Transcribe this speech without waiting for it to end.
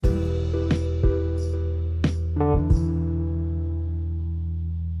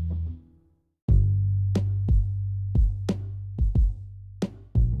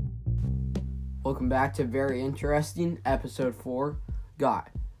Welcome back to Very Interesting, Episode 4. Got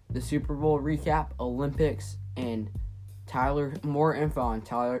the Super Bowl recap, Olympics, and more info on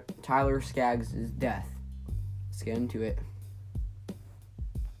Tyler Skaggs' death. Let's get into it.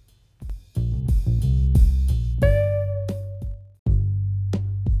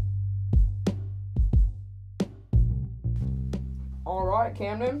 Alright,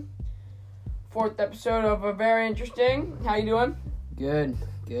 Camden. Fourth episode of a Very Interesting. How you doing? Good.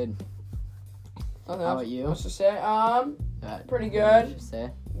 How about you? What's to say? Pretty good. What to say?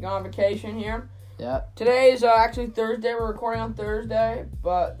 Going on vacation here. Yep. Today is actually Thursday. We're recording on Thursday,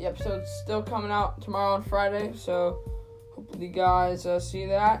 but the episode's still coming out tomorrow on Friday, so hopefully you guys see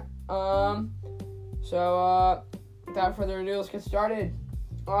that. Without further ado, let's get started.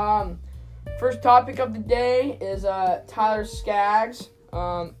 First topic of the day is Tyler Skaggs,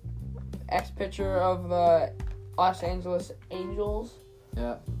 ex-pitcher of the Los Angeles Angels.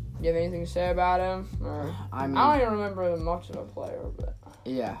 Yep. Do you have anything to say about him? I don't even remember much of a player, but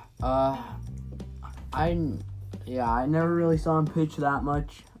yeah. I never really saw him pitch that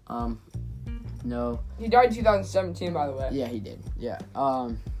much. No. He died in 2017, by the way. Yeah, he did. Yeah.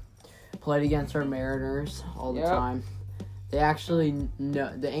 Played against our Mariners all the time. They actually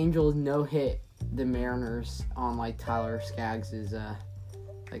the Angels no-hit the Mariners on Tyler Skaggs'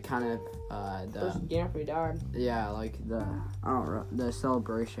 first game after he died. Yeah, the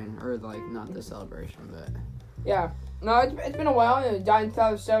celebration, or not the celebration, but yeah. No, it's been a while. He died in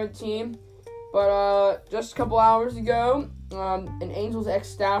 2017, but just a couple hours ago, an Angels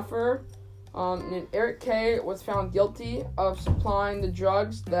ex-staffer, named Eric Kay, was found guilty of supplying the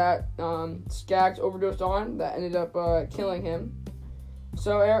drugs that Skaggs overdosed on that ended up killing him.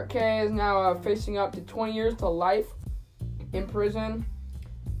 So Eric Kay is now facing up to 20 years to life in prison.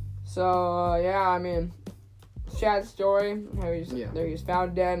 So, sad story. He was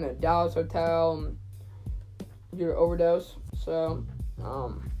found dead in a Dallas hotel due to overdose. So,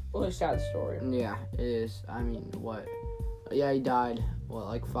 really sad story. Yeah, it is. I mean, what? Yeah, he died,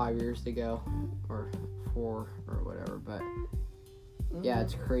 5 years ago? Or 4, or whatever, but yeah,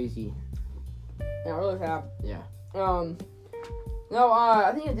 it's crazy. Yeah, really sad. Yeah. I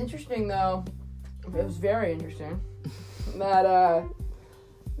think it's interesting, though. It was very interesting that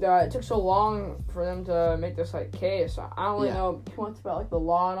it took so long for them to make this case. I don't really know too much about the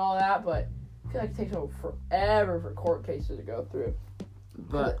law and all that, but I feel like it takes forever for court cases to go through.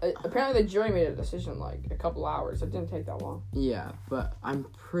 But apparently the jury made a decision a couple hours. It didn't take that long. Yeah, but I'm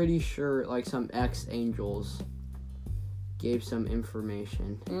pretty sure some ex-Angels gave some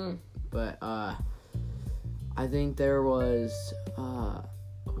information. But I think there was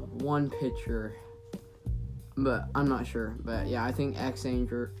one pitcher, but I'm not sure. But yeah, I think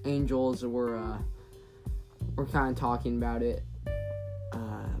ex-Angels were kind of talking about it.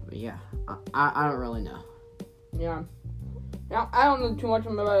 But yeah, I don't really know. Yeah. Now, I don't know too much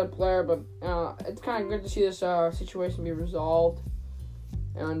about a player, but it's kind of good to see this situation be resolved.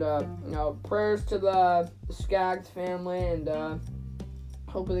 And prayers to the Skaggs family, and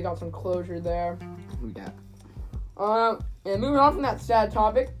hopefully they got some closure there. Yeah. And moving on from that sad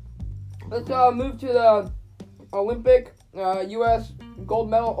topic, let's move to the Olympic U.S. gold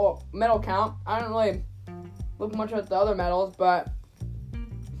medal count. I don't really look much at the other medals, but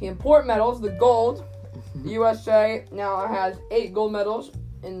the important medals, the gold, the USA now has 8 gold medals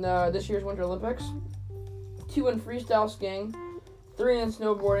in this year's Winter Olympics, 2 in freestyle skiing, 3 in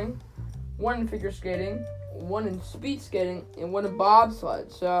snowboarding, 1 in figure skating, 1 in speed skating, and 1 in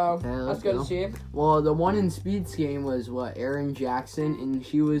bobsled. So that's good to see. Well, the 1 in speed skating was Erin Jackson, and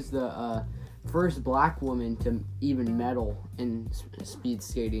she was the first black woman to even medal in speed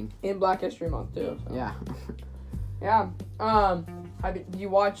skating. In Black History Month too. So. Yeah. Yeah. Do you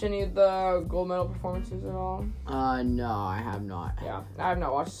watch any of the gold medal performances at all? No, I have not. Yeah, I have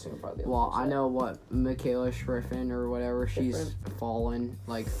not watched a single part of the Olympics. Well, I know Michaela Schriffen or whatever, she's fallen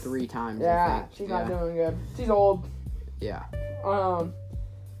 3 times. Yeah, I think. She's not doing good. She's old. Yeah. No,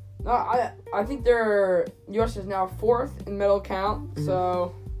 I think U.S. is now 4th in medal count,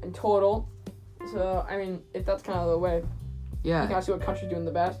 so in total. So I mean, if that's kind of the way, you kind of see what country's doing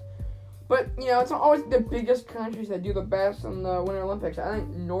the best. But, it's not always the biggest countries that do the best in the Winter Olympics. I think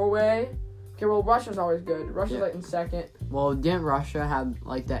Norway. Okay, well, Russia's always good. Russia's, in 2nd. Well, didn't Russia have,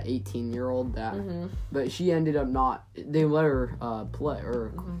 that 18-year-old that... But she ended up not... They let her play,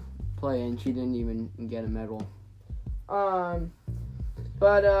 and she didn't even get a medal.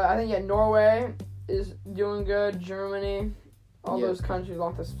 But I think, Norway is doing good. Germany. All those countries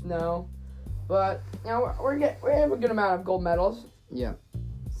want the snow. But, we have a good amount of gold medals. Yeah.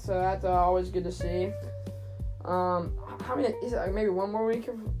 So that's always good to see. How how many is it? Like maybe one more week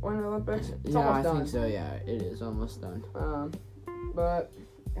of when the Olympics? It's yeah, almost I done. think so. Yeah, it is almost done. But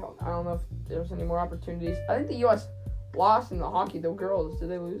I don't know if there's any more opportunities. I think the U.S. lost in the hockey. The girls, did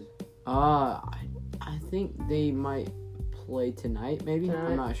they lose? I think they might play tonight. Maybe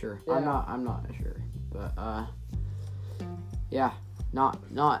Tonight? I'm not sure. Yeah. I'm not sure. But yeah, not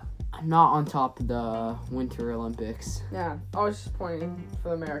on top of the Winter Olympics. Yeah, always disappointing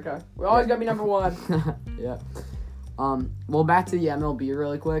for America. We always gotta be number one. Yeah. Well, back to the MLB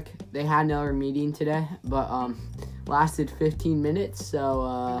really quick. They had another meeting today, but lasted 15 minutes.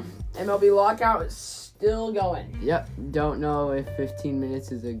 So MLB lockout is still going. yep. Don't know if 15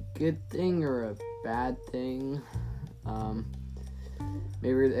 minutes is a good thing or a bad thing.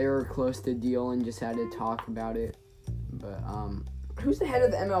 Maybe they were close to a deal and just had to talk about it. But Who's the head of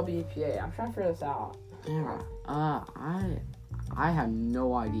the MLB EPA? I'm trying to figure this out. yeah. I have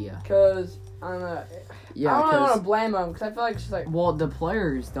no idea. Cause I don't know. Yeah, I don't really want to 'cause- blame them because I feel like it's just like well, the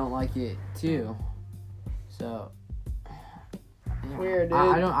players don't like it too. So yeah. Weird, dude.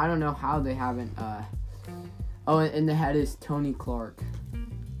 I don't know how they haven't. Oh, and the head is Tony Clark.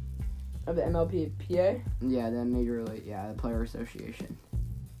 of the MLB EPA. Yeah, the Major League. Yeah, the Player Association.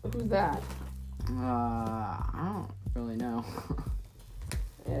 Who's that? I don't really know.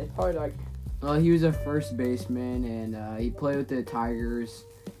 Yeah, it's probably like. Well, he was a first baseman, and he played with the Tigers.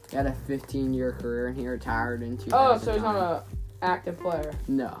 He had a 15-year career, and he retired in 2009. Oh, so he's not a active player.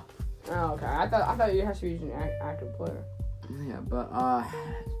 No. Oh, okay. I thought you have to be an active player. Yeah, but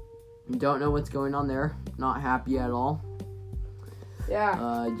don't know what's going on there. Not happy at all.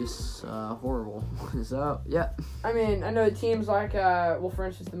 Yeah. Just horrible. So yeah. I mean, I know the teams like, well, for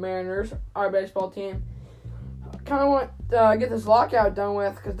instance, the Mariners, our baseball team, kind of want to get this lockout done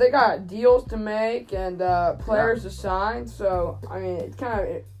with because they got deals to make and players to sign. So, I mean, it's kind of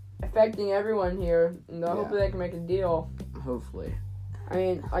affecting everyone here. And hopefully they can make a deal. Hopefully. I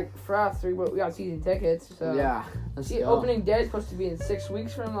mean, like, for us, we got season tickets. So Yeah. Let's See, go. opening day is supposed to be in 6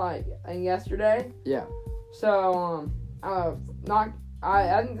 weeks from, like, I think yesterday. Yeah. So, I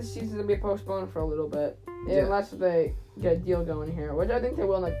think the season's going to be postponed for a little bit. Yeah. Unless they get a deal going here, which I think they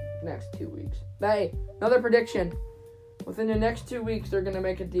will in, like, the next 2 weeks. Hey, another prediction. Within the next 2 weeks, they're going to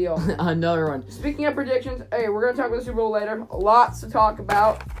make a deal. Another one. Speaking of predictions, hey, we're going to talk about the Super Bowl later. Lots to talk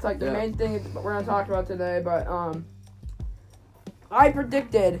about. It's, like, the Yeah. main thing we're going to talk about today. But, I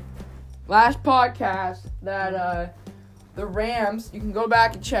predicted last podcast that, the Rams, you can go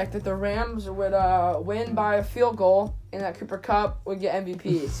back and check that the Rams would win by a field goal and that Cooper Kupp would get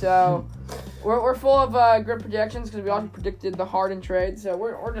MVP. So we're full of good projections because we also predicted the Harden trade. So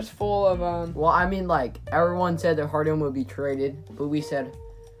we're just full of Well, I mean, like, everyone said that Harden would be traded, but we said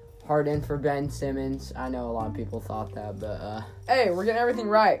Harden for Ben Simmons. I know a lot of people thought that, but hey, we're getting everything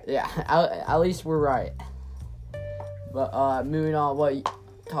right. yeah, at least we're right. But moving on,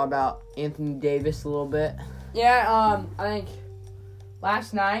 talk about Anthony Davis a little bit. Yeah, I think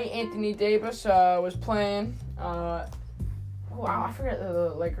last night Anthony Davis was playing. Wow, I forget who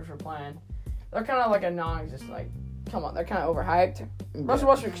the Lakers were playing. They're kind of like a non-existent. Like, come on, they're kind of overhyped. Russell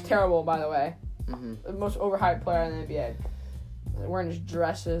Westbrook's terrible, by the way. Mm-hmm. The most overhyped player in the NBA. Wearing his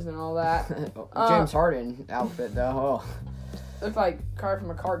dresses and all that. James Harden outfit though. Looked like card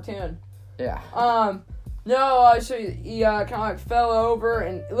from a cartoon. Yeah. No, so he kind of like fell over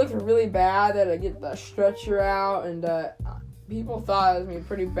and it looked really bad that I get the stretcher out and people thought it was gonna be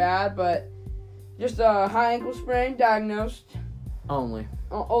pretty bad, but just a high ankle sprain diagnosed Only.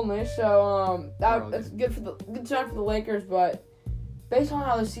 only. So that's good sign for the Lakers, but based on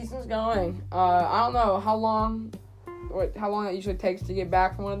how the season's going, I don't know how long that usually takes to get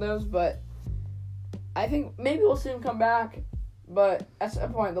back from one of those, but I think maybe we'll see him come back. But at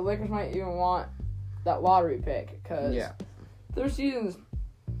some point, the Lakers might even want that lottery pick because their season's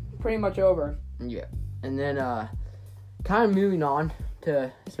pretty much over. Yeah. And then kind of moving on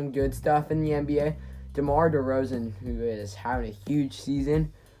to some good stuff in the NBA. DeMar DeRozan, who is having a huge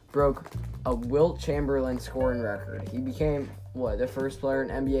season, broke a Wilt Chamberlain scoring record. He became the first player in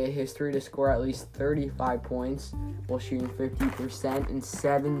NBA history to score at least 35 points while shooting 50% in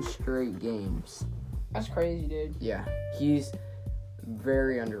 7 straight games. That's crazy, dude. Yeah. He's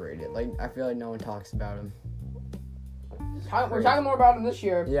very underrated. Like, I feel like no one talks about him. We're talking more about him this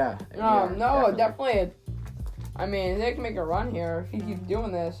year. Yeah. No, definitely. I mean, they can make a run here if he keeps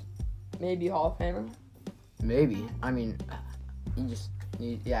doing this. Maybe Hall of Famer. Maybe. I mean, he just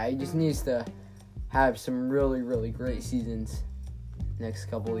needs to have some really, really great seasons next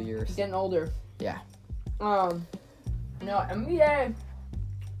couple of years. He's getting older. Yeah. NBA.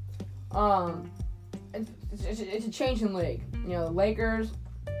 It's a changing league. You know, the Lakers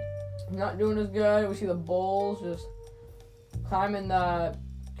not doing as good. We see the Bulls just climbing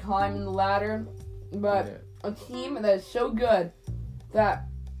the ladder. But a team that is so good that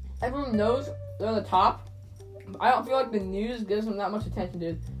everyone knows they're the top. I don't feel like the news gives them that much attention,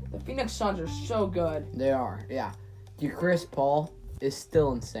 dude. The Phoenix Suns are so good. They are, yeah. Dude, Chris Paul is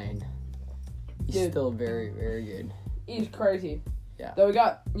still insane. He's still very, very good. He's crazy. Yeah. Though he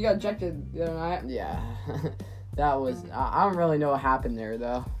got ejected the other night. Yeah. That was... I don't really know what happened there,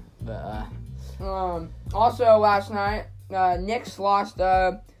 though. But, Also, last night, Knicks lost...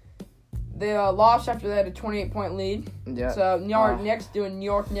 They lost after they had a 28-point lead. yeah. So, New York Knicks doing New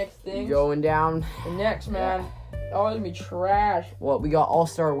York Knicks things. Going down. The Knicks, man. Always gonna be trash. Well, we got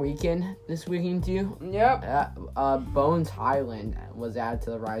All-Star Weekend this weekend, too. Yep. Bones Highland was added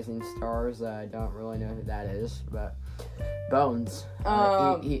to the Rising Stars. I don't really know who that is, but... Bones.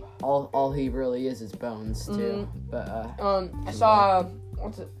 All he really is Bones, too. But, I saw...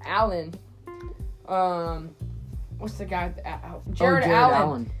 Allen. What's the guy? Jared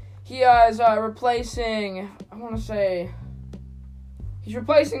Allen. He is replacing. I want to say. He's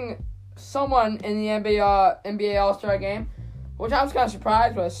replacing someone in the NBA All-Star game, which I was kind of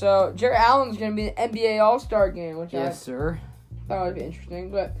surprised with. So Jared Allen's going to be in the NBA All-Star game, which sir. Thought would be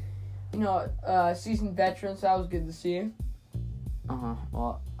interesting. But seasoned veteran, so that was good to see.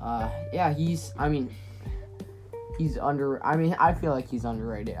 Well, yeah. He's under. I feel like he's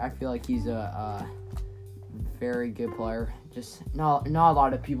underrated. I feel like he's a very good player. Just not a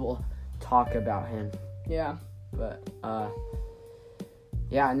lot of people talk about him. Yeah. But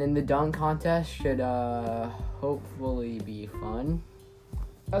yeah, and then the dunk contest should hopefully be fun.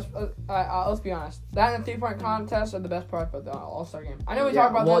 Let's be honest. That and the 3-point contest are the best part of the All-Star game. I know we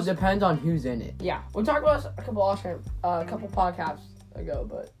talked about this. Well, it depends on who's in it. Yeah, we talked about this a couple podcasts ago,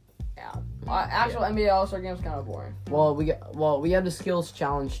 but yeah, actual NBA All-Star game is kind of boring. Well, we have the skills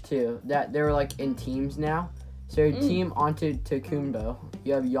challenge too. That they're like in teams now. So team Antetokounmpo.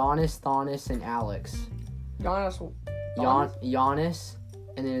 You have Giannis, Thonis, and Alex. Giannis,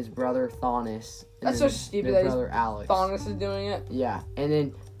 and then his brother Thonis. That's so stupid that his brother Alex. Thonis is doing it. Yeah, and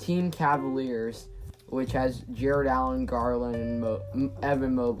then Team Cavaliers, which has Jared Allen, Garland, and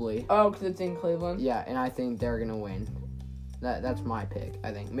Evan Mobley. Oh, because it's in Cleveland. Yeah, and I think they're gonna win. That's my pick.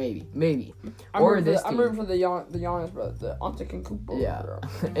 I think maybe. I'm rooting for the Giannis brother, the Antetokounmpo. Yeah,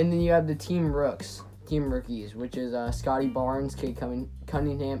 and then you have the Team Rookies, which is Scotty Barnes, Cade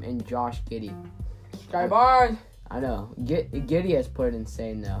Cunningham, and Josh Giddey. Scotty Barnes. I know. Giddey has put it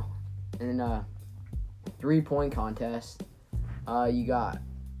insane though. And then 3-point contest. You got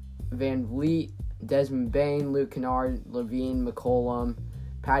Van Vliet, Desmond Bain, Luke Kennard, Levine, McCollum,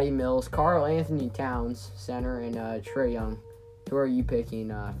 Patty Mills, Karl Anthony Towns, center, and Trae Young. Who are you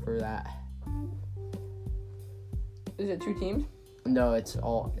picking for that? Is it 2 teams? No, it's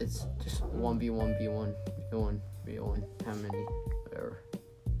just 1v1, v1, v1. How many? Whatever.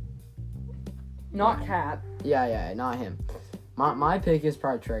 Not Cat. Yeah, not him. My pick is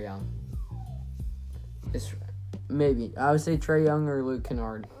probably Trae Young. It's maybe I would say Trae Young or Luke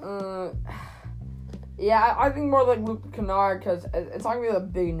Kennard. Yeah, I think more like Luke Kennard because it's not gonna be a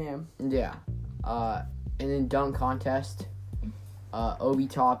big name. Yeah. And then dunk contest. Obi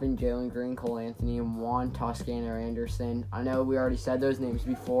Toppin, Jalen Green, Cole Anthony, and Juan Toscano Anderson. I know we already said those names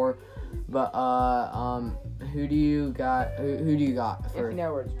before, but who do you got? Who do you got for Anthony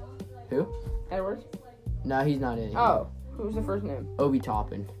Edwards? Who? Edwards? No, he's not in it. Oh, who's the first name? Obi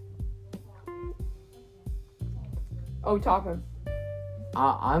Toppin. Oh, Toppin.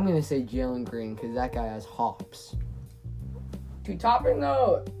 I'm gonna say Jalen Green because that guy has hops. Dude, Toppin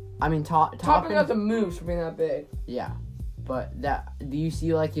though. I mean, Toppin got the moves for being that big. Yeah, but do you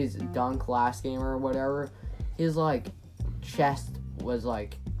see like his dunk last game or whatever? His like chest was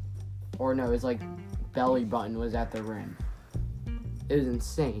like, or no, his like belly button was at the rim. It was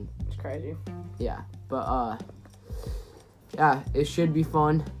insane. It's crazy. Yeah, but yeah, it should be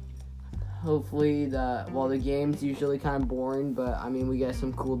fun. Hopefully the game's usually kind of boring, but I mean we get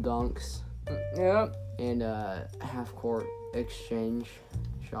some cool dunks. Yep. And half court exchange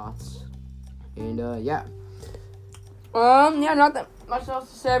shots. And yeah. Yeah, not that much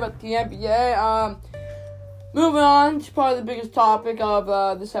else to say about the NBA. Moving on to probably the biggest topic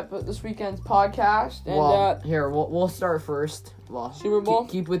of this weekend's podcast. And here we'll start first. Well, Super Bowl.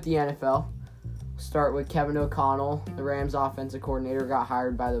 Keep with the NFL. Start with Kevin O'Connell, the Rams offensive coordinator, got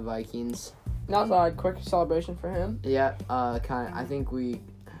hired by the Vikings. That was a quick celebration for him. Yeah, I think we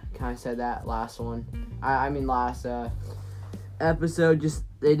kind of said that last one. I mean last episode. Just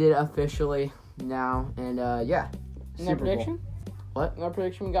they did it officially now, and yeah. And that prediction? What? And that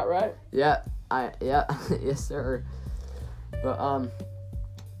prediction we got right? Yeah, yes sir. But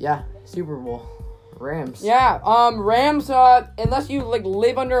yeah, Super Bowl. Rams. Yeah, Rams, unless you, like,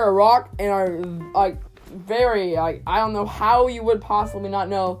 live under a rock and are, like, very, like, I don't know how you would possibly not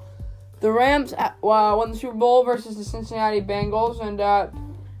know. The Rams won the Super Bowl versus the Cincinnati Bengals, and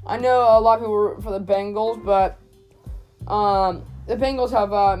I know a lot of people root for the Bengals, but the Bengals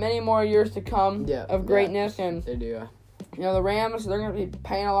have many more years to come of greatness, and they do. You know, the Rams, they're going to be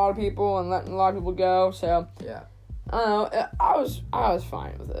paying a lot of people and letting a lot of people go, so yeah. I don't know. I was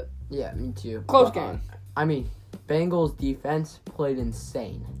fine with it. Yeah, me too. Close game. I mean, Bengals defense played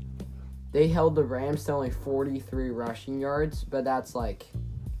insane. They held the Rams to only 43 rushing yards, but that's like...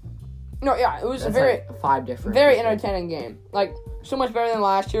 No, yeah, it was a very... like 5 different... Very entertaining game. Like, so much better than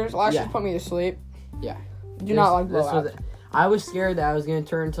last year's. Last year's put me to sleep. Yeah. Do not like blowouts. I was scared that I was going to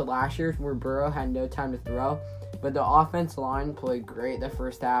turn into last year's where Burrow had no time to throw. But the offensive line played great the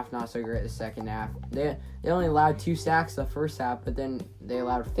first half, not so great the second half. They only allowed 2 sacks the first half, but then they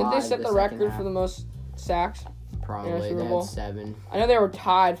allowed 5. Did they set the record for the most sacks? Probably. They had 7. I know they were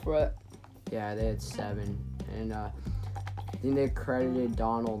tied for it. Yeah, they had 7. And I think they credited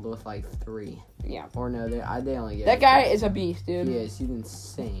Donald with like 3. Yeah. Or no, they only get... That guy is a beast, dude. He is. He's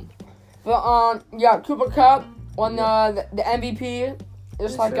insane. But, yeah, Cooper Kupp won the MVP.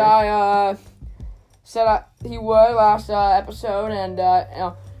 Just like I said he would last episode, and you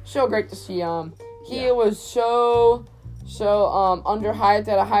know, so great to see him. He was so underhyped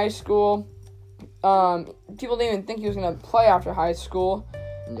out of high school. People didn't even think he was gonna play after high school.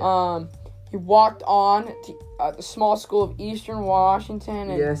 Yeah. He walked on to the small school of Eastern Washington,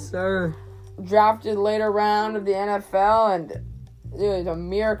 and yes, sir. drafted later round of the NFL, and it was a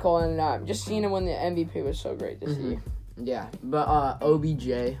miracle. And just seeing him win the MVP was so great to see. Yeah, but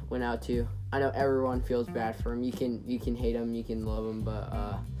OBJ went out too. I know everyone feels bad for him. You can hate him, you can love him, but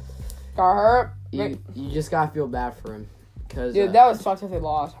got hurt. You just gotta feel bad for him, cause dude, that would suck if they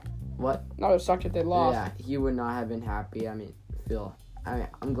lost. What? That would suck if they lost. Yeah, he would not have been happy. I'm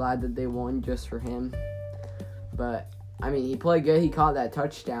glad that they won just for him, but he played good. He caught that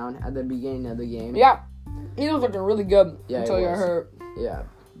touchdown at the beginning of the game. Yeah, he was looking really good until he got hurt. Yeah,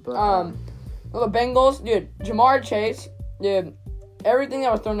 but well, the Bengals, dude, Jamar Chase, dude, everything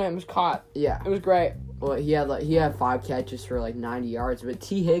that was thrown at him was caught. Yeah. It was great. Well, he had 5 catches for like 90 yards, but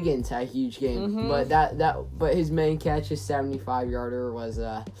T. Higgins had a huge game. But his main catch, his 75-yarder, was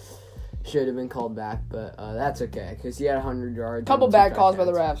should have been called back, but that's okay because he had 100 yards. Couple bad calls by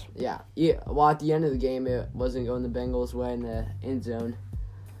the refs. Yeah. Well, at the end of the game, it wasn't going the Bengals' way in the end zone.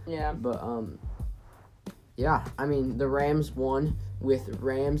 Yeah. But yeah, the Rams won with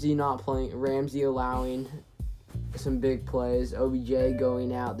Ramsey allowing some big plays. OBJ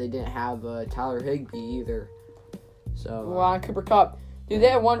going out. They didn't have Tyler Higbee either. So Cooper Kupp. Dude, they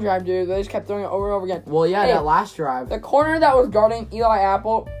had one drive, dude. They just kept throwing it over and over again. Well, yeah, that last drive. The corner that was guarding Eli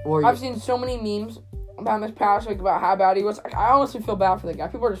Apple, I've seen so many memes about him this past week about how bad he was. I honestly feel bad for the guy.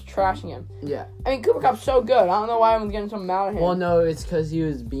 People are just trashing him. Yeah. Cooper Kupp's so good. I don't know why everyone's getting so mad at him. Well, no, it's because he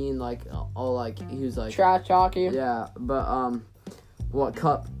was being he was like... trash talky. Yeah, but,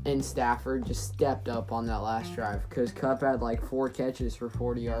 Kupp and Stafford just stepped up on that last drive because Kupp had 4 catches for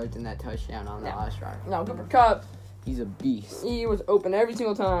 40 yards and that touchdown on that last drive. No, Cooper Kupp... he's a beast. He was open every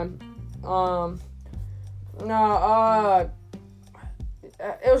single time. It was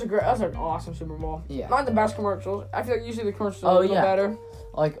an awesome Super Bowl. Yeah. Not the best commercials. I feel like usually the commercials are a little better.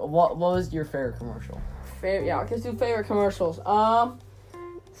 Like, what was your favorite commercial? Let's do favorite commercials. I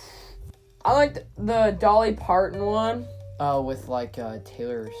liked the Dolly Parton one. Oh, with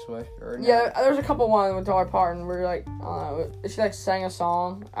Taylor Swift or no? Yeah, there's a couple ones with Dolly Parton where she sang a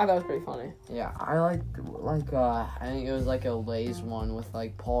song. I thought it was pretty funny. Yeah, I liked I think it was a Lay's one with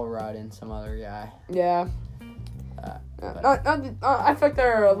Paul Rudd and some other guy. Yeah. I feel like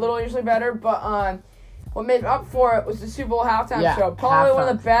they're a little usually better, but what made up for it was the Super Bowl halftime show. Probably one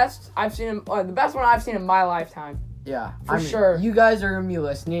of the best I've seen, the best one I've seen in my lifetime. Yeah, for sure. You guys are gonna be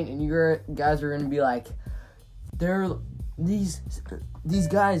listening, and you guys are gonna be like, they're these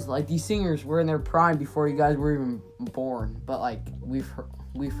guys, these singers were in their prime before you guys were even born. But we've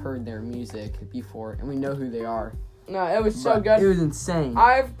heard their music before, and we know who they are. No, it was so good. It was insane.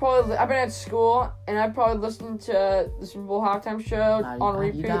 I've been at school, and I've probably listened to the Super Bowl halftime show on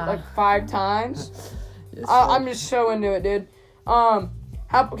repeat 5 times. Yes, I'm just so into it, dude.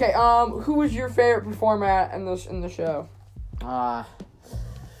 Who was your favorite performer in the show? I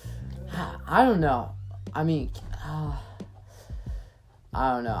don't know.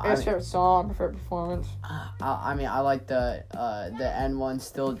 I don't know. Favorite song, preferred performance. I like the N1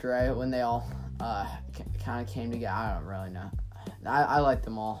 Still Dre when they all kind of came together. I don't really know. I like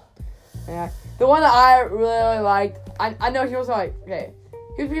them all. Yeah, the one that I really liked. I know he was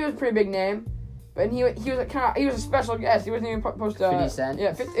he was a pretty big name, And he was he was a special guest. He wasn't even supposed to. 50 Cent?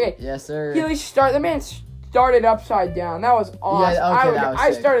 Yeah, 50. Yes, sir. The man started upside down. That was awesome. Yeah, okay, that was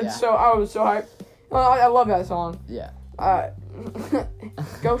I sick, started yeah. I was so hyped. I love that song. Yeah.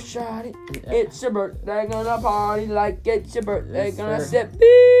 Go shawty, Yeah. it's your birthday, gonna party like it's your birthday, Yes, gonna sir. sit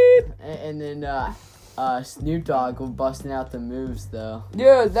beep. And then Snoop Dogg was busting out the moves though.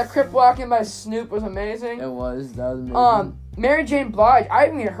 Dude, that crip walking by Snoop was amazing. That was amazing. Mary Jane Blige, I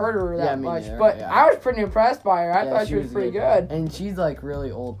haven't even heard of her Yeah, that me much, neither, but yeah. I was pretty impressed by her. I Yeah, thought she was pretty good. And she's like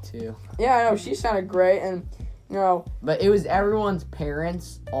really old too. Yeah, I know, she sounded great, and you know, But it was everyone's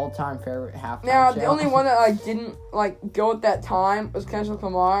parents' all-time favorite halftime now show. the only one that didn't go at that time was Kendrick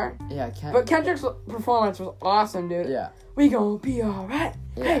Lamar. Yeah, But Kendrick's performance was awesome, dude. yeah. We gonna be alright.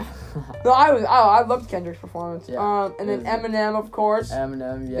 Yeah. Hey. No, I loved Kendrick's performance. Yeah, And then it was Eminem, of course.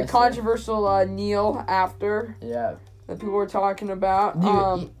 Eminem, yes. The controversial kneel after Yeah. that people were talking about.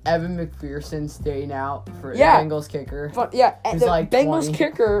 Dude, Evan McPherson staying out for Yeah. the Bengals kicker. The like Bengals 20.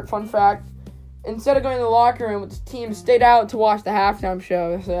 kicker, fun fact, instead of going to the locker room with his team, stayed out to watch the halftime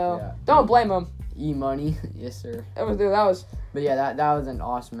show. So Yeah. don't blame him. E-Money, yes sir. That was But yeah, that was an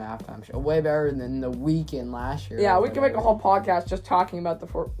awesome halftime show. Way better than the Weekend last year. yeah. or We can make a whatever. whole podcast just talking about the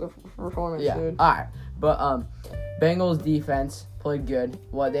performance, Yeah. dude. All right. But Bengals defense played good.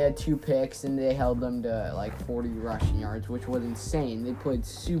 They had 2 picks and they held them to like 40 rushing yards, which was insane. They played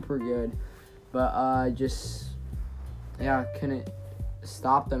super good, but couldn't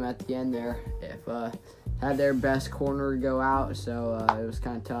stop them at the end there. If had their best corner go out, so it was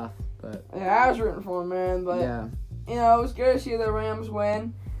kind of tough. But Yeah, I was rooting for him, man. But yeah, you know, it was good to see the Rams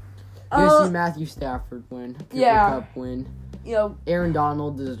win. good to see Matthew Stafford win. Cooper yeah. Kupp win. You know, Aaron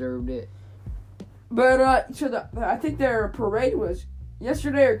Donald deserved it. but I think their parade was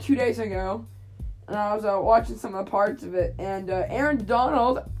yesterday or 2 days ago, and I was watching some of the parts of it. And Aaron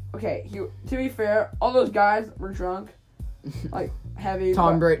Donald, okay, to be fair, all those guys were drunk, like heavy.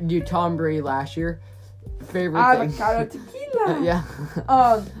 Tom Brady last year. Favorite thing. Avocado tequila. Yeah.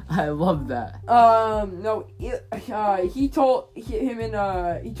 I love that. No, he told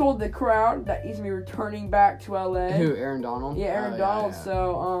the crowd that he's gonna be returning back to LA. Who? Aaron Donald? Yeah, Aaron Oh, Donald. yeah.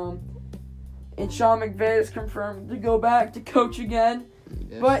 So, and Sean McVay is confirmed to go back to coach again.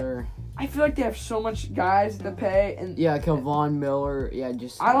 Yes, but- sir. I feel like they have so much guys to pay, and Yeah, Kevon Miller. Yeah,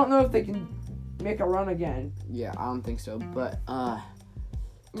 just. I don't know if they can make a run again. Yeah, I don't think so. But talk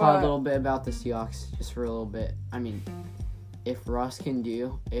But- a little bit about the Seahawks, just for a little bit. I mean, if Russ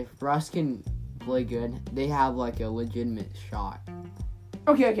can play good, they have like a legitimate shot.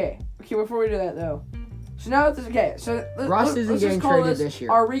 Okay. Before we do that though, so now it's okay. So Russ isn't let's getting just call traded this year.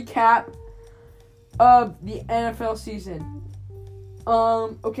 Our recap of the NFL season.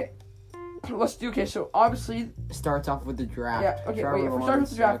 Okay. Let's do So obviously, Starts off with the draft. Yeah, okay, Trevor wait, if we start Lawrence, with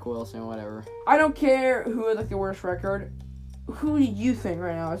the draft- Zach Wilson, whatever. I don't care who had the worst record. Who do you think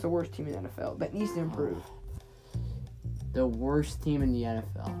right now is the worst team in the NFL that needs to improve? The worst team in the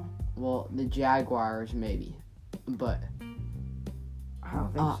NFL. Well, the Jaguars maybe, but I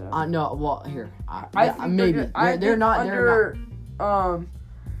don't think so. no. Well, here, I think maybe they're not. under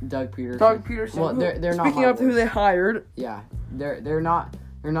Doug Peterson. Doug Peterson. Well, they're not. Speaking of who they hired, Yeah, they're not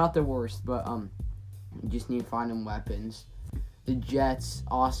the worst, but you just need to find them weapons. The Jets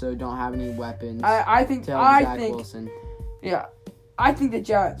also don't have any weapons. I think Zach Wilson. yeah, I think the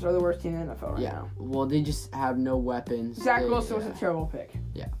Jets are the worst team in the NFL right Yeah, now. well, they just have no weapons. Zach Wilson was a terrible pick.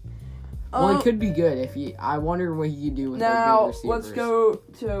 Yeah. Well, it could be good if he. I wonder what he could do with like, Now good receivers. let's go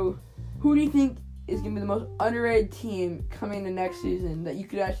to who do you think is gonna be the most underrated team coming into next season that you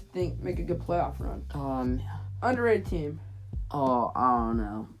could actually think make a good playoff run? Underrated team. Oh, I don't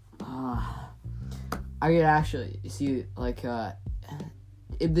know. I could actually see like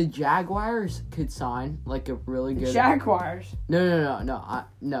if the Jaguars could sign like a really good Jaguars. No,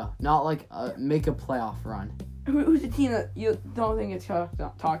 not like make a playoff run. Who's the team that you don't think it's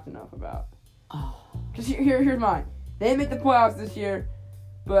talked enough about? Oh, Because here's mine. They didn't make the playoffs this year,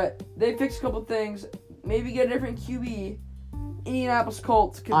 but they fixed a couple things. Maybe get a different QB. Indianapolis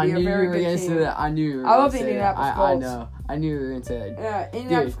Colts could be a very good team. That. I knew you were I love gonna the say Indianapolis that. Colts. I know. I knew you were gonna say that. Yeah,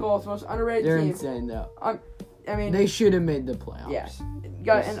 Indianapolis Colts, most underrated They're team. insane though. I mean, They should have made the playoffs. yes. You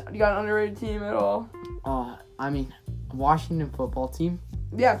got an underrated team at all? I mean, Washington football team.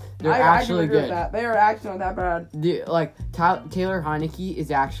 Yeah, They're I actually can agree with good. that. They are actually not that bad. Like Taylor Heineke is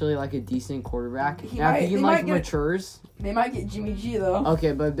actually like a decent quarterback. He Now if might- he they can might like get- matures. They might get Jimmy G though.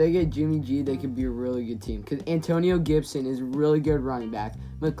 Okay, but if they get Jimmy G, they could be a really good team. Because Antonio Gibson is a really good running back.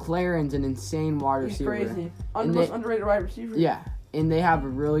 McLaren's an insane wide He's receiver. crazy. And Most they- underrated wide receiver. Yeah, and they have a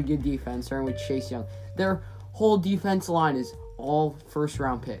really good defense, starting with Chase Young. Their whole defense line is all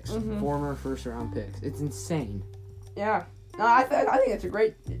first-round picks, former first-round picks. It's insane. Yeah. No, I think it's a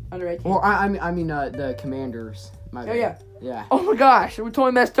great under 18. Or I mean the Commanders. Yeah. Yeah. Oh my gosh, we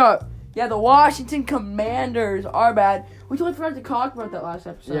totally messed up. Yeah, the Washington Commanders are bad. We totally forgot to talk about that last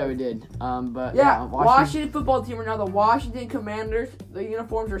episode. Yeah, we did. But yeah, Washington football team are now the Washington Commanders. The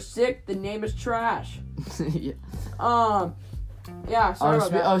uniforms are sick. The name is trash. Yeah. Yeah. Sorry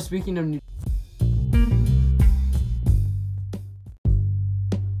about that. Oh, speaking of new.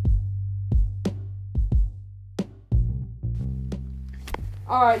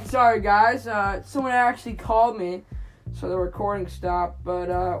 Alright, sorry guys. Someone actually called me, so the recording stopped, but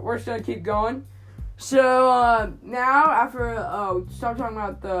we're just gonna keep going. So now, after stop talking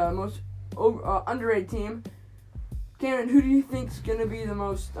about the most underrated team, Cameron, who do you think's gonna be the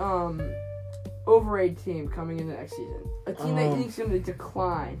most overrated team coming into next season? A team that you think's gonna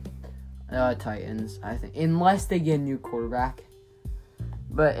decline? Titans, I think, unless they get a new quarterback.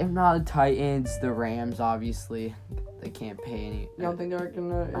 But if not the Titans, the Rams, obviously. They can't pay any. You don't think they're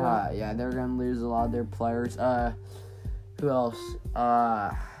gonna? Yeah, they're gonna lose a lot of their players. Who else?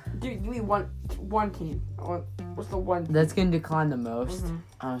 Give me one team. What's the one team? That's gonna decline the most? I'm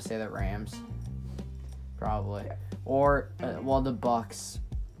gonna say the Rams, probably, or the Bucks,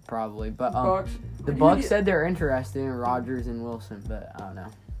 probably. But Bucks. The Bucks said they're interested in Rodgers and Wilson, but I don't know.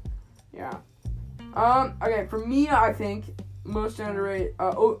 Yeah. Okay, for me, I think most underrated,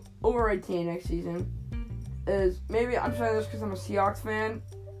 overrated team next season is, maybe I'm saying this because I'm a Seahawks fan.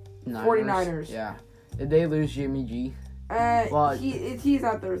 49ers. Yeah. Did they lose Jimmy G? Well, he's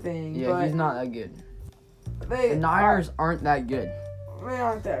not their thing. Yeah, but he's not that good. The Niners aren't that good. They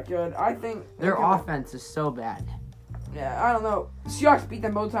aren't that good. I think their offense is so bad. Yeah, I don't know. Seahawks beat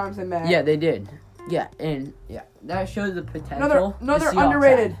them both times they met. Yeah, they did. Yeah, and that shows the potential. Another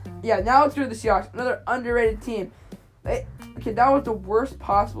underrated. Yeah, now let's go to the Seahawks. Another underrated team. That was the worst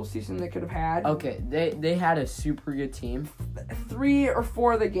possible season they could have had. Okay, they had a super good team. 3 or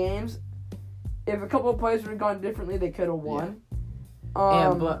 4 of the games, if a couple of plays would have gone differently, they could have won.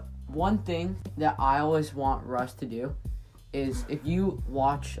 Yeah. But one thing that I always want Russ to do is, if you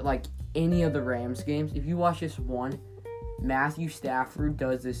watch like any of the Rams games, if you watch this one, Matthew Stafford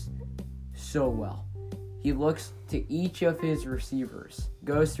does this so well. He looks to each of his receivers,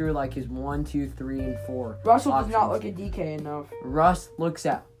 goes through like his 1, 2, 3, and 4. Russell options. does not look at DK enough. Russ looks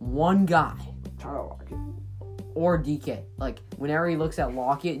at one guy. Tyler Lockett. Or DK. Like, whenever he looks at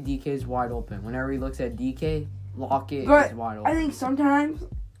Lockett, DK is wide open. Whenever he looks at DK, Lockett is wide open. I think sometimes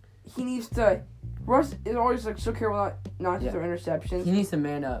he needs to. Russ is always like so careful not to throw interceptions. He needs to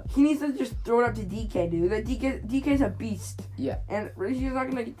man up. He needs to just throw it up to DK, dude. That DK's a beast. Yeah. And he's not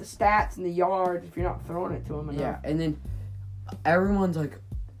gonna get the stats and the yards if you're not throwing it to him enough. Yeah, and then everyone's like,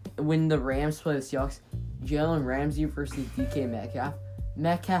 when the Rams play the Seahawks, Jalen Ramsey versus DK Metcalf.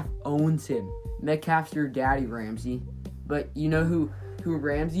 Metcalf owns him. Metcalf's your daddy, Ramsey. But you know who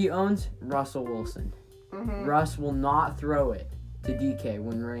Ramsey owns? Russell Wilson. Mm-hmm. Russ will not throw it to DK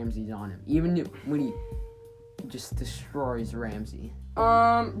when Ramsey's on him, even when he just destroys Ramsey.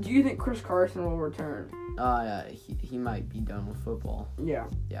 Do you think Chris Carson will return? He might be done with football. Yeah.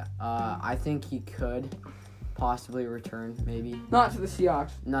 Yeah. I think he could possibly return, maybe. Not to the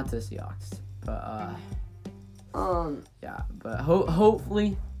Seahawks. Not to the Seahawks, but yeah. But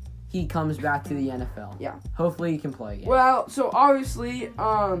hopefully he comes back to the NFL. Yeah. Hopefully he can play again. Well, so obviously,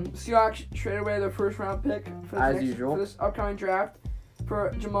 Seahawks traded away their first round pick for this upcoming draft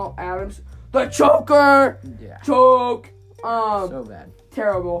for Jamal Adams. The choker! Yeah. Choke! So bad.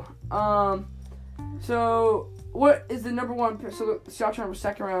 Terrible. So what is the number one pick? So the Seahawks have a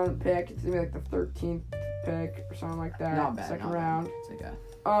second round pick. It's gonna be like the 13th pick or something like that. Not bad. Second not round. Bad. It's okay.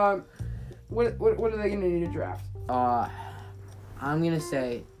 What are they gonna need to draft? I'm gonna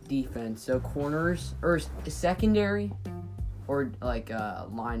say defense. So corners or secondary, or like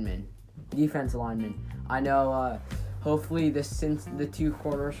linemen, defense linemen. I know. Hopefully the 2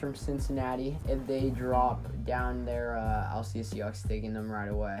 corners from Cincinnati, if they drop down there, I'll see the Seahawks taking them right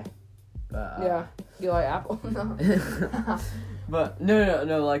away. But yeah, Eli Apple. No. But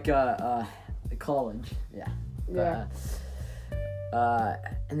no, like college. Yeah. Yeah.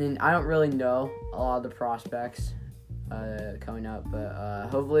 And then I don't really know a lot of the prospects coming up, but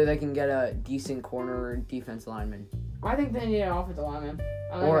hopefully they can get a decent corner defense lineman. I think they need an offensive lineman.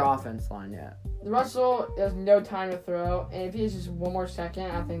 Or offense line, yeah. Russell has no time to throw, and if he has just one more second,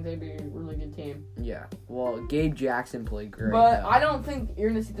 I think they'd be a really good team. Yeah. Well, Gabe Jackson played great. But I don't think you're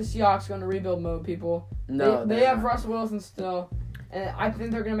going to see the Seahawks go into rebuild mode, people. No, they have Russell Wilson still, and I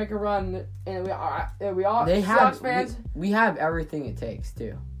think they're going to make a run. And we all Seahawks fans. We have everything it takes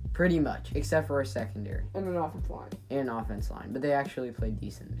too. Pretty much, except for our secondary and an offensive line. and offense line. But they actually played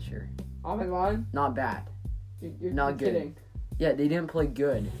decent this year. Offensive line? Not bad. You're Not good. kidding. Yeah, they didn't play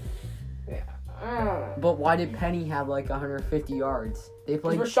good. Yeah. But why did Penny have like 150 yards? They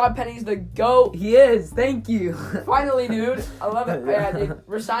played. Rashad Penny's the GOAT. He is. Thank you. Finally, dude. I love it. Yeah, dude.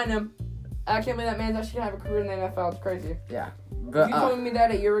 Resign him. I can't believe that man's actually gonna have a career in the NFL. It's crazy. Yeah. If But you told me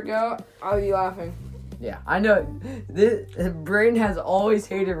that a year ago, I would be laughing. yeah, I know. Braden has always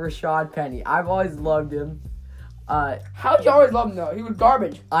hated Rashad Penny. I've always loved him. How'd you always love him though? He was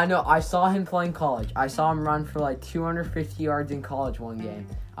garbage. I know. I saw him playing college. I saw him run for like 250 yards in college one game.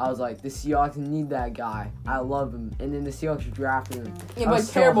 I was like, the Seahawks need that guy. I love him. And then the Seahawks drafted him. Yeah, I but was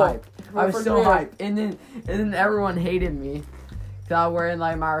so terrible. hyped. I was so hyped. And then everyone hated me. Cause I was wearing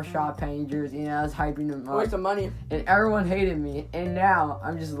like my Rashad Penny jersey and I was hyping him up. Waste of money. And everyone hated me. And now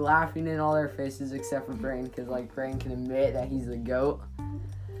I'm just laughing in all their faces except for Brain. Because like Brain can admit that he's the GOAT.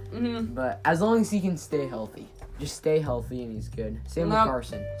 Mm-hmm. But as long as he can stay healthy. Just stay healthy and he's good. Same with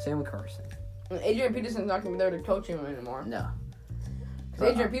Carson. Adrian Peterson's not gonna be there to coach him anymore. No.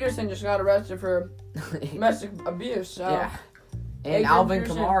 Adrian Peterson just got arrested for domestic abuse. So. Yeah. And Adrian Alvin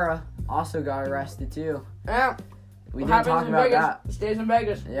Peterson. Kamara also got arrested too. Yeah. We What didn't happens talk in about Vegas that. stays in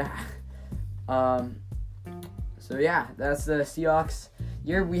Vegas. Yeah. So yeah, that's the Seahawks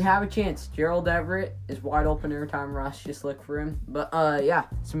year. We have a chance. Gerald Everett is wide open every time Russ just look for him. But yeah,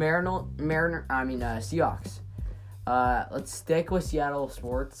 it's Seahawks. Let's stick with Seattle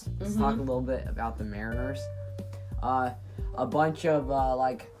sports. Let's talk a little bit about the Mariners. A bunch of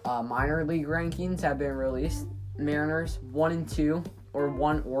minor league rankings have been released. Mariners 1 and 2 or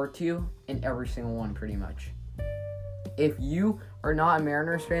 1 or 2 in every single one pretty much. If you are not a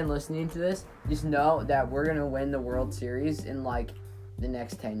Mariners fan listening to this, just know that we're gonna win the World Series in like the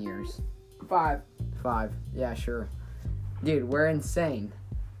next 10 years. 5. 5. Yeah, sure. Dude, we're insane.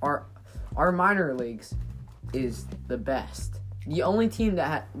 Our minor leagues is the best. The only team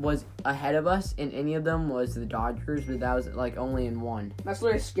that was ahead of us in any of them was the Dodgers, but that was like only in one. That's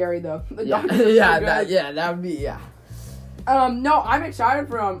literally scary though. The Yeah, Dodgers are so that would be, yeah. No, I'm excited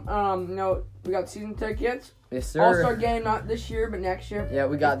for them. We got season tickets. Yes, sir. All-Star game, not this year, but next year. Yeah,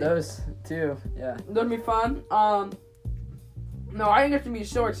 we got those too. Yeah. That'll be fun. No, I think it's gonna be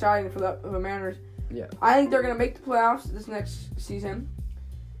so exciting for the Mariners. Yeah. I think they're gonna make the playoffs this next season.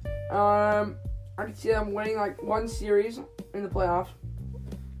 I can see them winning like one series in the playoffs.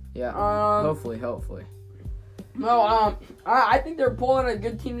 Yeah. Hopefully. No, I think they're pulling a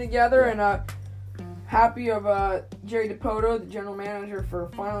good team together, and happy of Jerry DiPoto, the general manager, for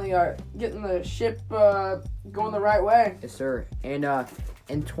finally getting the ship going the right way. Yes, sir. And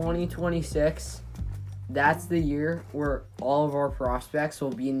in 2026, that's the year where all of our prospects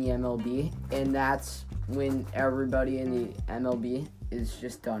will be in the MLB, and that's when everybody in the MLB is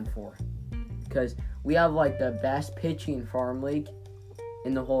just done for. Because we have like the best pitching farm league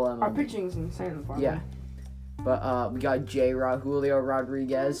in the whole MLB. Our pitching is insane in the farm. Yeah. But we got Julio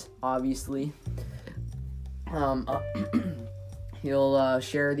Rodriguez, obviously. He'll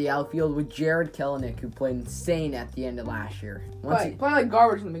share the outfield with Jared Kelenic, who played insane at the end of last year. Play like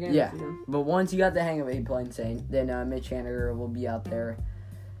garbage in the beginning of the season. But once he got the hang of it, he played insane. Then Mitch Haniger will be out there.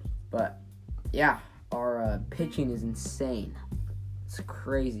 But, yeah, our pitching is insane. It's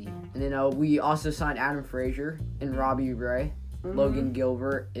crazy. And then we also signed Adam Frazier and Robbie Ray. Mm-hmm. Logan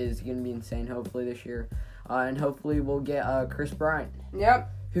Gilbert is going to be insane, hopefully, this year. And hopefully we'll get Chris Bryant.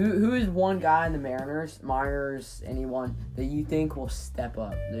 Yep. Who is one guy in the Miners, anyone, that you think will step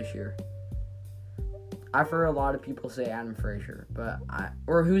up this year? I've heard a lot of people say Adam Frazier,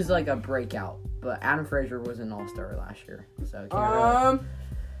 or who's like a breakout. But Adam Frazier was an all-star last year, so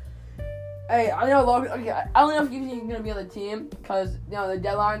Hey, I know Logan. Okay, I don't know if he's gonna be on the team because the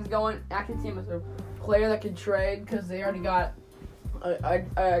deadline's going. Active team is a player that can trade because they already got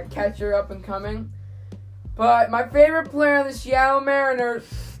a catcher up and coming. But my favorite player on the Seattle Mariners,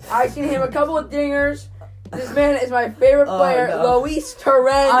 I can hit him a couple of dingers. This man is my favorite player, Luis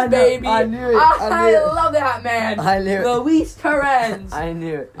Torrens, baby. I knew it. I love that man. I knew it. Luis Torrens. I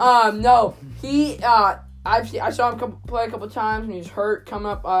knew it. No, he. I saw him play a couple times when he was hurt.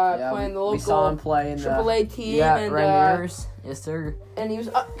 Coming up, playing the local. We saw him play in AAA team. Yeah, and Mariners. Yes, sir. And he was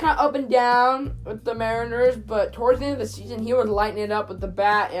kind of up and down with the Mariners, but towards the end of the season, he was lighting it up with the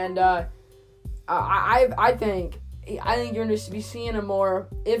bat. And I think you're going to be seeing him more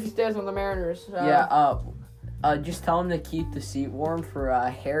if he stays on the Mariners. Just tell him to keep the seat warm for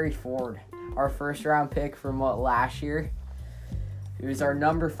Harry Ford, our first-round pick from last year. He was our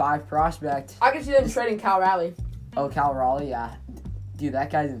number 5 prospect. I can see them trading Cal Raleigh. Oh, Cal Raleigh, yeah. Dude,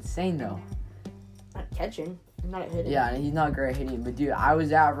 that guy's insane, though. Not catching. Not a hitting. Yeah, he's not great at hitting. But dude, I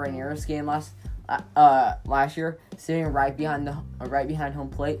was at Raniero's game last year, sitting right behind home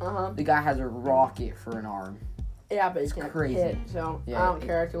plate. The guy has a rocket for an arm. Yeah, but he's gonna crazy. hit, so Yeah. I don't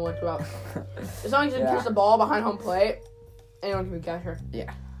care too much about. As long as he doesn't catch the ball behind home plate, anyone can be catcher.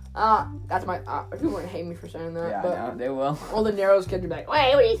 Yeah. That's my. People wouldn't hate me for saying that. Yeah, but no, they will. all the Narrows kids would be like,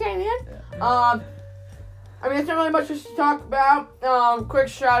 "Wait, what are you saying, man?" Yeah. I mean, it's not really much to talk about. Quick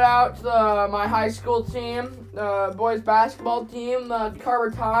shout out to my high school team, the boys basketball team, the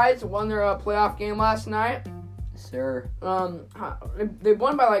Carver Tides, won their playoff game last night. Sir. They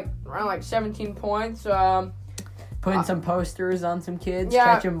won by around 17 points. Putting some posters on some kids,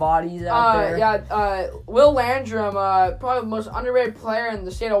 yeah, catching bodies out there. Will Landrum, probably the most underrated player in the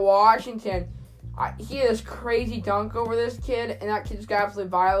state of Washington. He had this crazy dunk over this kid, and that kid just got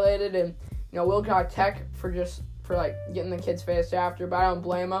absolutely violated. And Will got tech for getting the kid's face after, but I don't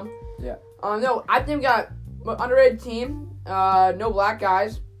blame him. Yeah. No, I think we got an underrated team. No black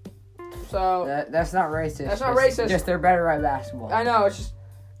guys. So That's not racist. That's not racist. Just they're better at basketball. I know, it's just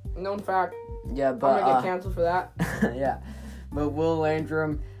known fact. Yeah, but I'm gonna get canceled for that. yeah, but Will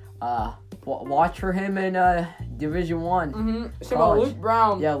Landrum, watch for him in Division 1. Mm-hmm. Same about Luke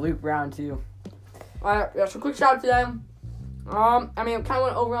Brown. Yeah, Luke Brown too. So quick shout out to them. I mean, it kind of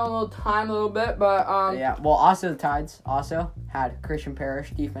went over on a little bit, but yeah. Well, also the Tides also had Christian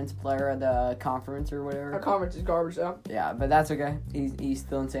Parrish, defensive player of the conference or whatever. Our conference is garbage though. Yeah, but that's okay. He's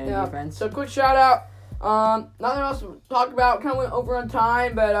still insane defense. So quick shout out. Nothing else to talk about. Kind of went over on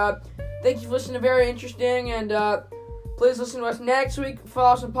time, but thank you for listening. Very interesting, and please listen to us next week.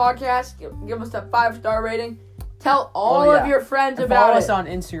 Follow us on podcast. Give us that 5-star rating. Tell all of your friends and about it. Follow us on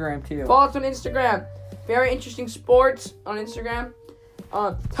Instagram too. Follow us on Instagram. Very interesting sports on Instagram.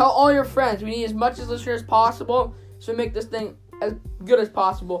 Tell all your friends. We need as much listeners as possible, so make this thing as good as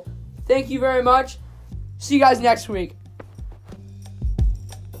possible. Thank you very much. See you guys next week.